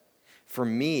them. For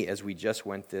me, as we just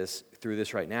went through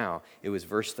this right now, it was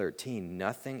verse 13,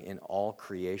 nothing in all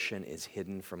creation is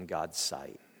hidden from God's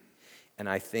sight. And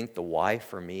I think the why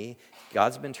for me,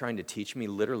 God's been trying to teach me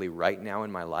literally right now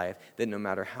in my life that no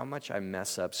matter how much I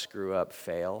mess up, screw up,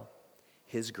 fail,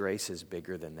 His grace is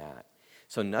bigger than that.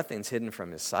 So nothing's hidden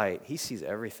from His sight. He sees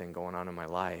everything going on in my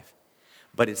life.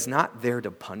 But it's not there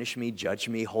to punish me, judge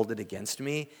me, hold it against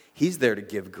me. He's there to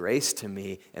give grace to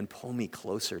me and pull me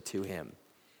closer to Him.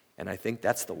 And I think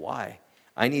that's the why.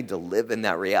 I need to live in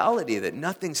that reality that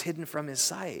nothing's hidden from His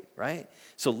sight, right?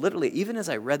 So literally, even as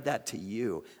I read that to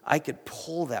you, I could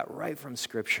pull that right from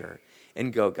Scripture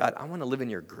and go, God, I want to live in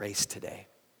your grace today.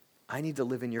 I need to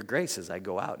live in your grace as I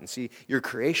go out and see your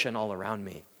creation all around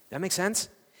me. That make sense?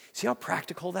 See how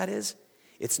practical that is?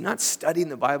 It's not studying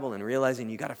the Bible and realizing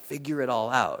you got to figure it all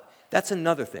out. That's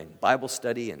another thing, Bible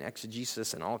study and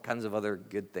exegesis and all kinds of other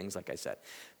good things, like I said.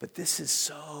 But this is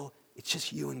it's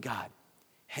just you and God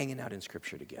hanging out in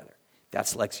Scripture together.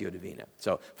 That's Lectio Divina.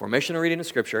 So, formational reading of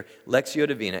Scripture, Lectio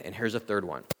Divina, and here's a third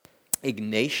one.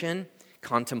 Ignatian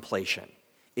contemplation.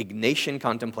 Ignatian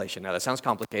contemplation. Now, that sounds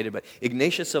complicated, but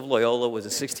Ignatius of Loyola was a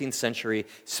 16th century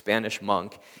Spanish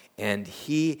monk, and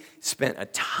he spent a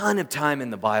ton of time in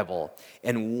the Bible.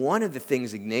 And one of the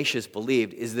things Ignatius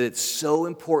believed is that it's so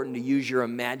important to use your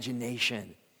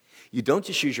imagination. You don't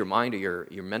just use your mind or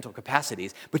your mental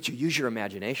capacities, but you use your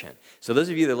imagination. So those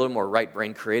of you that are a little more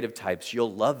right-brain creative types,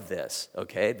 you'll love this,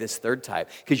 okay, this third type,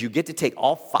 because you get to take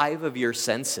all 5 of your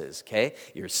senses, okay,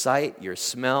 your sight, your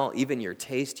smell, even your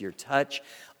taste, your touch,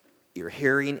 your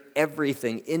hearing,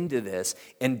 everything into this,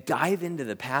 and dive into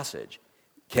the passage,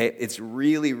 okay? It's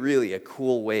really, really a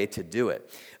cool way to do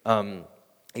it.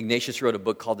 Ignatius wrote a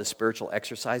book called The Spiritual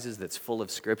Exercises that's full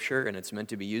of Scripture, and it's meant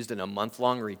to be used in a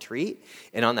month-long retreat.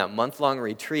 And on that month-long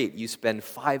retreat, you spend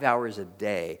 5 hours a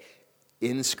day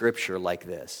in Scripture like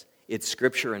this. It's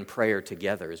Scripture and prayer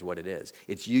together is what it is.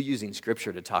 It's you using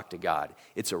Scripture to talk to God.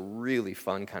 It's a really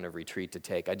fun kind of retreat to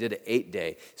take. I did an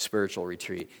 8-day spiritual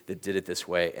retreat that did it this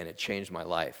way, and it changed my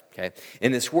life, okay?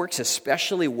 And this works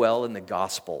especially well in the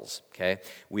Gospels, okay?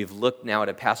 We've looked now at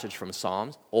a passage from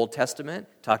Psalms, Old Testament,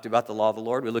 talked about the law of the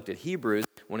Lord. We looked at Hebrews,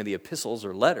 one of the epistles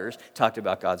or letters, talked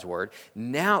about God's Word.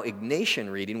 Now, Ignatian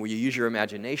reading, where you use your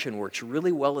imagination, works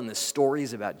really well in the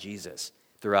stories about Jesus.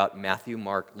 throughout Matthew,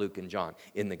 Mark, Luke, and John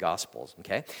in the Gospels,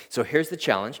 okay? So here's the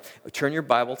challenge. Turn your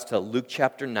Bibles to Luke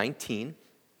chapter 19,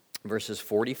 verses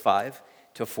 45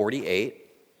 to 48.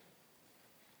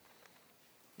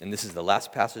 And this is the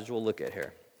last passage we'll look at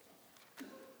here.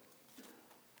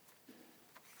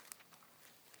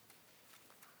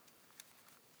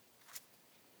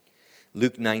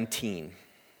 Luke 19,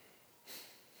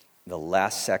 the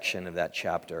last section of that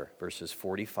chapter, verses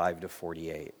 45 to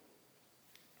 48.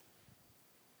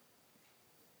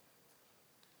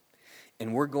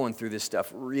 And we're going through this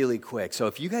stuff really quick. So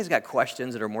if you guys got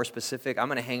questions that are more specific, I'm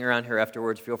going to hang around here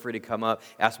afterwards. Feel free to come up,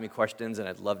 ask me questions, and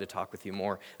I'd love to talk with you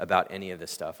more about any of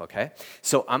this stuff, okay?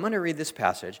 So I'm going to read this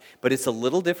passage, but it's a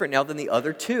little different now than the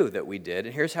other two that we did.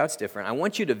 And here's how it's different. I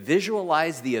want you to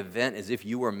visualize the event as if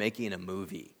you were making a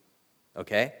movie,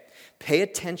 okay? Pay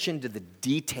attention to the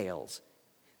details,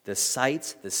 the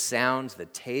sights, the sounds, the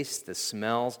tastes, the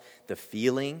smells, the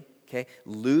feeling, okay?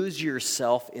 Lose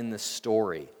yourself in the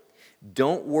story.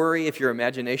 Don't worry if your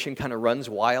imagination kind of runs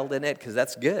wild in it, because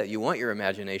that's good. You want your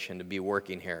imagination to be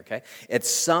working here, okay? At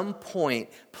some point,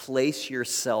 place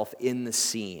yourself in the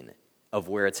scene of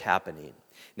where it's happening.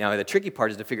 Now, the tricky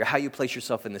part is to figure out how you place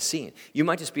yourself in the scene. You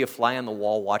might just be a fly on the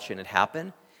wall watching it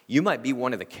happen. You might be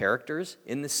one of the characters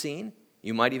in the scene.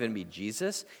 You might even be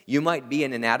Jesus. You might be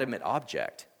an inanimate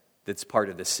object that's part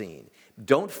of the scene.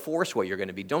 Don't force what you're going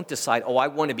to be. Don't decide, I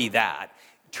want to be that.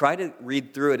 Try to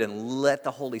read through it and let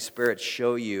the Holy Spirit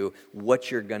show you what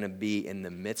you're going to be in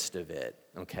the midst of it,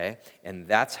 okay? And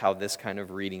that's how this kind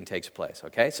of reading takes place,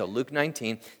 okay? So Luke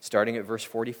 19, starting at verse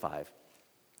 45.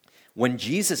 When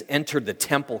Jesus entered the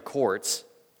temple courts,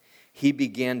 he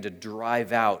began to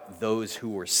drive out those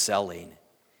who were selling.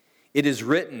 It is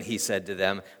written, he said to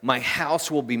them, my house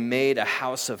will be made a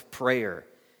house of prayer,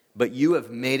 but you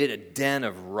have made it a den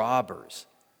of robbers.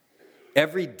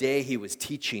 Every day he was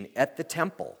teaching at the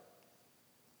temple,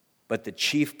 but the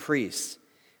chief priests,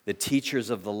 the teachers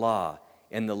of the law,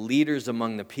 and the leaders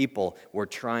among the people were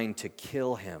trying to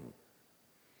kill him.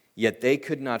 Yet they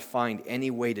could not find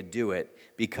any way to do it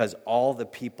because all the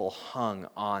people hung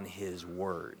on his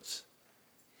words.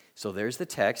 So there's the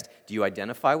text. Do you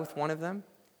identify with one of them?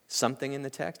 Something in the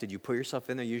text? Did you put yourself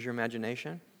in there, use your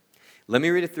imagination? Let me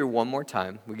read it through one more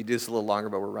time. We could do this a little longer,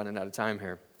 but we're running out of time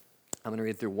here. I'm going to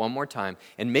read it through one more time,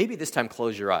 and maybe this time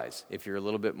close your eyes. If you're a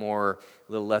little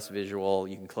less visual,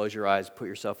 you can close your eyes, put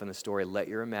yourself in the story, let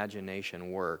your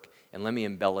imagination work, and let me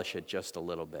embellish it just a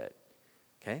little bit,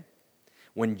 okay?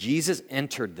 When Jesus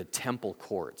entered the temple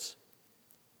courts,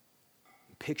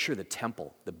 picture the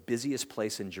temple, the busiest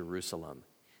place in Jerusalem.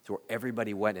 It's where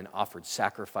everybody went and offered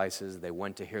sacrifices. They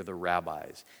went to hear the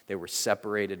rabbis. They were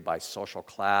separated by social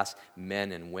class,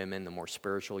 men and women. The more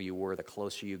spiritual you were, the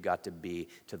closer you got to be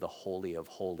to the Holy of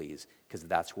Holies, because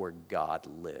that's where God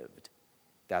lived.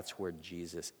 That's where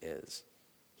Jesus is.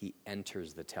 He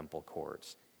enters the temple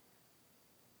courts.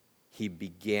 He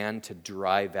began to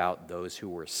drive out those who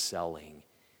were selling.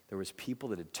 There was people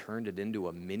that had turned it into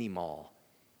a mini mall.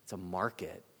 It's a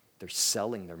market. They're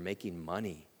selling. They're making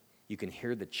money. You can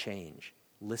hear the change.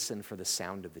 Listen for the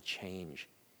sound of the change,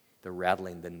 the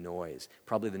rattling, the noise.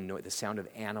 Probably the sound of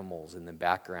animals in the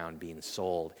background being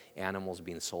sold, animals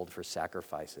being sold for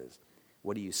sacrifices.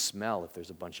 What do you smell if there's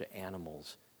a bunch of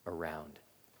animals around?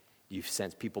 You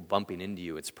sense people bumping into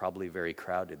you. It's probably very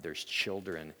crowded. There's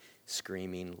children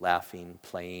screaming, laughing,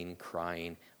 playing,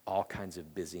 crying, all kinds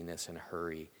of busyness and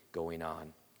hurry going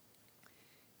on.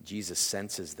 Jesus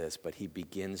senses this, but he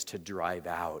begins to drive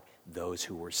out those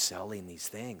who were selling these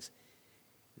things.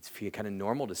 It's kind of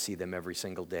normal to see them every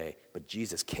single day, but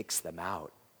Jesus kicks them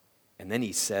out. And then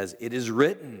he says, it is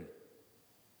written,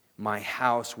 my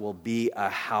house will be a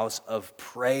house of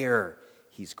prayer.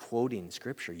 He's quoting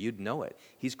Scripture. You'd know it.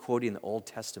 He's quoting the Old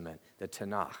Testament, the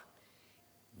Tanakh.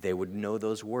 They would know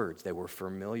those words. They were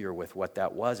familiar with what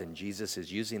that was, and Jesus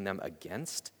is using them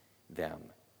against them.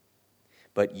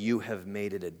 But you have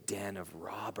made it a den of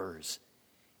robbers.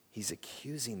 He's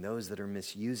accusing those that are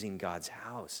misusing God's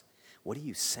house. What do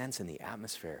you sense in the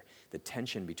atmosphere? The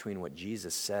tension between what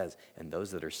Jesus says and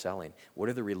those that are selling. What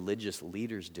are the religious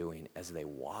leaders doing as they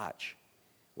watch?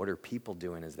 What are people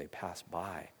doing as they pass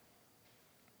by?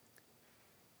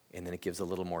 And then it gives a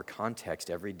little more context.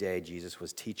 Every day Jesus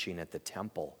was teaching at the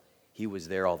temple. He was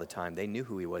there all the time. They knew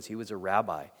who he was. He was a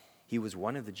rabbi. He was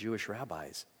one of the Jewish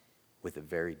rabbis with a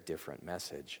very different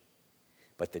message.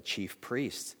 But the chief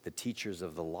priests, the teachers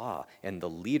of the law, and the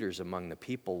leaders among the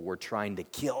people were trying to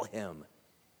kill him.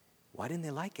 Why didn't they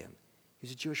like him? He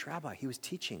was a Jewish rabbi. He was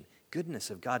teaching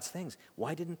goodness of God's things.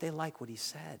 Why didn't they like what he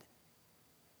said?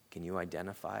 Can you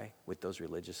identify with those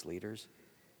religious leaders?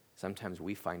 Sometimes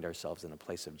we find ourselves in a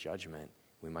place of judgment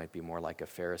we might be more like a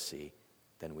Pharisee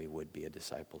than we would be a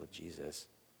disciple of Jesus.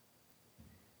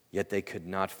 Yet they could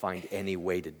not find any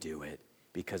way to do it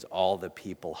because all the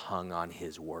people hung on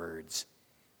his words.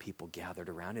 People gathered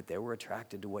around it. They were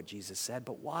attracted to what Jesus said,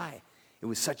 but why? It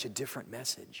was such a different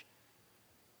message.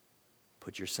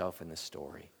 Put yourself in the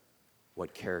story.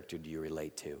 What character do you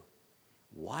relate to?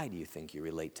 Why do you think you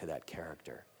relate to that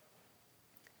character?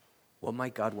 What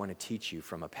might God want to teach you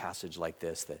from a passage like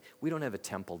this that we don't have a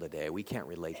temple today? We can't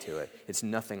relate to it. It's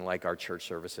nothing like our church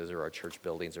services or our church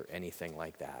buildings or anything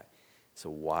like that. So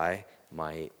why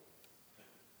might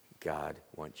God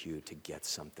want you to get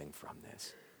something from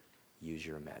this? Use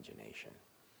your imagination.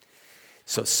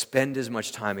 So spend as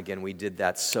much time, again, we did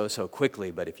that so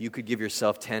quickly, but if you could give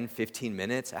yourself 10, 15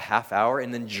 minutes, a half hour,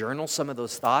 and then journal some of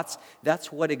those thoughts,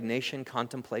 that's what Ignatian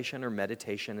contemplation or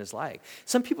meditation is like.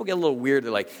 Some people get a little weird.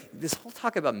 They're like, this whole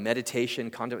talk about meditation,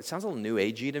 it sounds a little new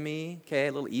agey to me, okay,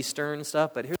 a little Eastern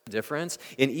stuff, but here's the difference.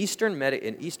 In Eastern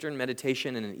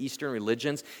meditation and in Eastern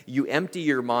religions, you empty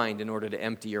your mind in order to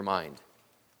empty your mind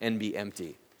and be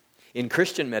empty. In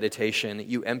Christian meditation,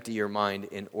 you empty your mind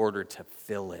in order to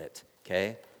fill it.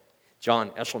 Okay? John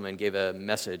Eshelman gave a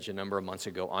message a number of months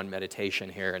ago on meditation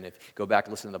here, and go back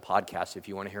and listen to the podcast if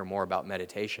you want to hear more about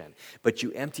meditation. But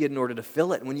you empty it in order to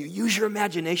fill it, and when you use your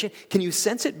imagination, can you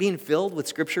sense it being filled with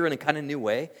Scripture in a kind of new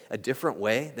way, a different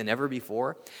way than ever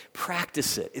before?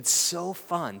 Practice it. It's so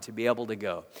fun to be able to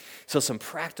go. So some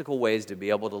practical ways to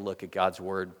be able to look at God's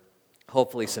Word,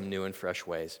 hopefully some new and fresh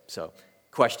ways. So,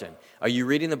 question, are you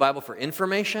reading the Bible for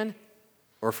information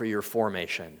or for your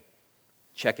formation?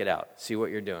 Check it out. See what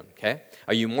you're doing, okay?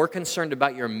 Are you more concerned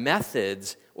about your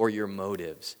methods or your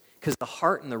motives? Because the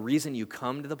heart and the reason you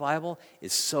come to the Bible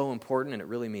is so important, and it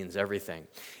really means everything.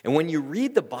 And when you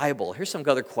read the Bible, here's some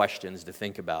other questions to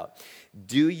think about.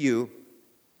 Do you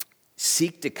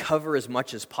seek to cover as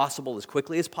much as possible, as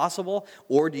quickly as possible,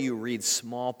 or do you read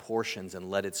small portions and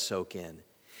let it soak in?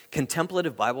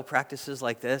 Contemplative Bible practices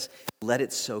like this, let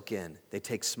it soak in. They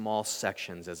take small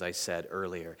sections, as I said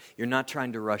earlier. You're not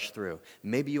trying to rush through.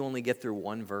 Maybe you only get through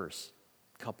one verse,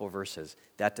 a couple verses.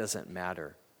 That doesn't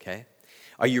matter, okay?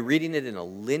 Are you reading it in a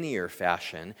linear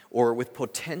fashion or with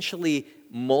potentially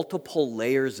multiple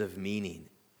layers of meaning?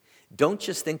 Don't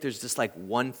just think there's just like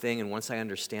one thing, and once I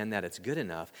understand that, it's good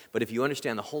enough. But if you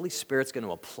understand the Holy Spirit's going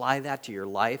to apply that to your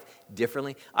life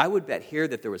differently, I would bet here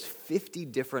that there was 50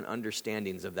 different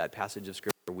understandings of that passage of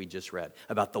Scripture we just read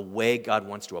about the way God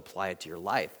wants to apply it to your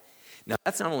life. Now,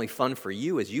 that's not only fun for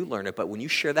you as you learn it, but when you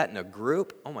share that in a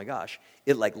group, oh my gosh,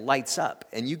 it like lights up.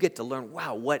 And you get to learn,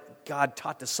 wow, what God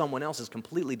taught to someone else is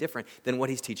completely different than what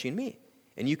He's teaching me.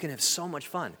 And you can have so much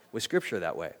fun with Scripture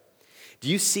that way. Do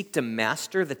you seek to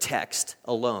master the text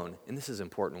alone? And this is an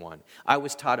important one. I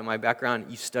was taught in my background,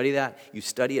 you study that, you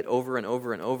study it over and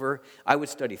over and over. I would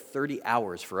study 30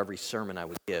 hours for every sermon I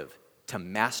would give to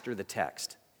master the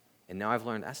text. And now I've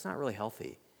learned that's not really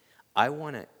healthy. I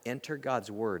want to enter God's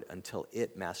Word until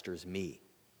it masters me.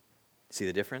 See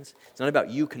the difference? It's not about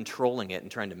you controlling it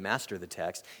and trying to master the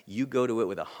text. You go to it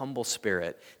with a humble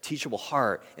spirit, teachable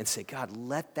heart, and say, God,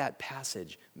 let that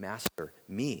passage master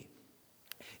me.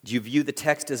 Do you view the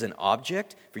text as an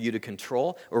object for you to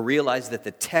control, or realize that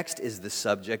the text is the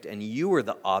subject and you are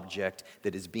the object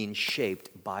that is being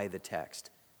shaped by the text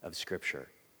of Scripture?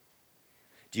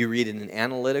 Do you read in an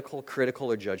analytical,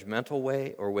 critical, or judgmental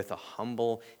way, or with a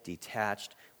humble,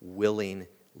 detached, willing,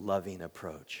 loving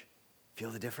approach?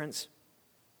 Feel the difference?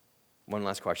 One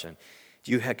last question.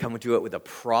 Do you come to it with a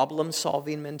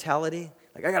problem-solving mentality?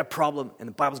 Like, I got a problem and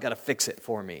the Bible's got to fix it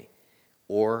for me.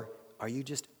 Or are you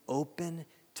just open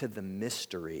to the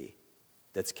mystery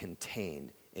that's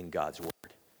contained in God's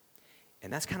Word?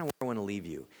 And that's kind of where I want to leave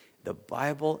you. The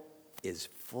Bible is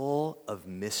full of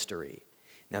mystery.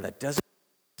 Now, that doesn't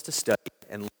mean to study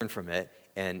and learn from it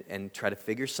and try to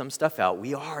figure some stuff out.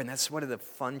 We are, and that's one of the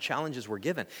fun challenges we're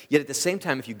given. Yet at the same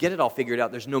time, if you get it all figured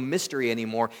out, there's no mystery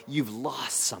anymore. You've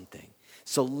lost something.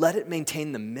 So let it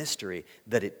maintain the mystery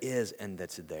that it is and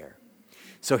that's there.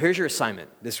 So here's your assignment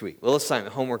this week, little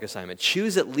assignment, homework assignment.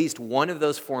 Choose at least one of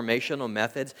those formational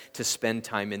methods to spend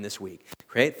time in this week.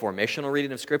 Create formational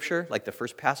reading of Scripture, like the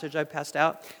first passage I passed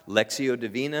out. Lectio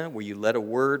Divina, where you let a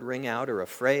word ring out or a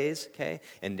phrase, okay?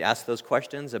 And ask those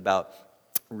questions about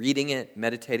reading it,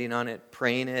 meditating on it,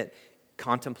 praying it,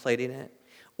 contemplating it.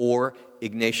 Or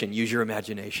Ignatian, use your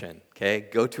imagination, okay?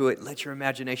 Go to it, let your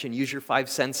imagination, use your 5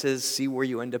 senses, see where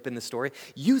you end up in the story.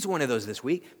 Use one of those this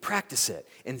week, practice it,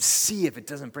 and see if it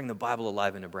doesn't bring the Bible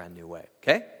alive in a brand new way,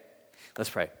 okay? Let's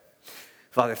pray.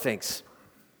 Father, thanks.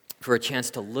 for a chance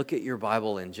to look at your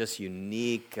Bible in just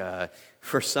unique,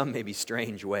 for some maybe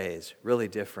strange ways, really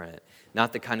different.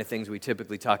 Not the kind of things we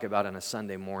typically talk about on a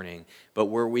Sunday morning, but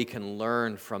where we can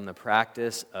learn from the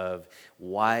practice of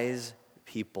wise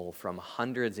people from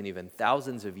hundreds and even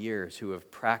thousands of years who have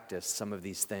practiced some of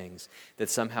these things that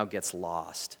somehow gets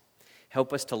lost.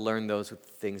 Help us to learn those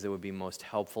things that would be most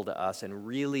helpful to us and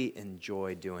really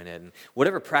enjoy doing it. And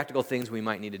whatever practical things we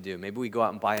might need to do, maybe we go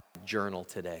out and buy a journal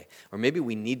today, or maybe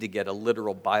we need to get a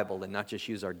literal Bible and not just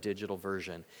use our digital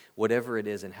version. Whatever it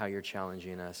is and how you're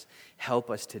challenging us, help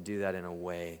us to do that in a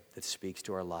way that speaks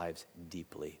to our lives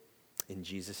deeply. In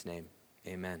Jesus' name,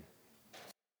 amen.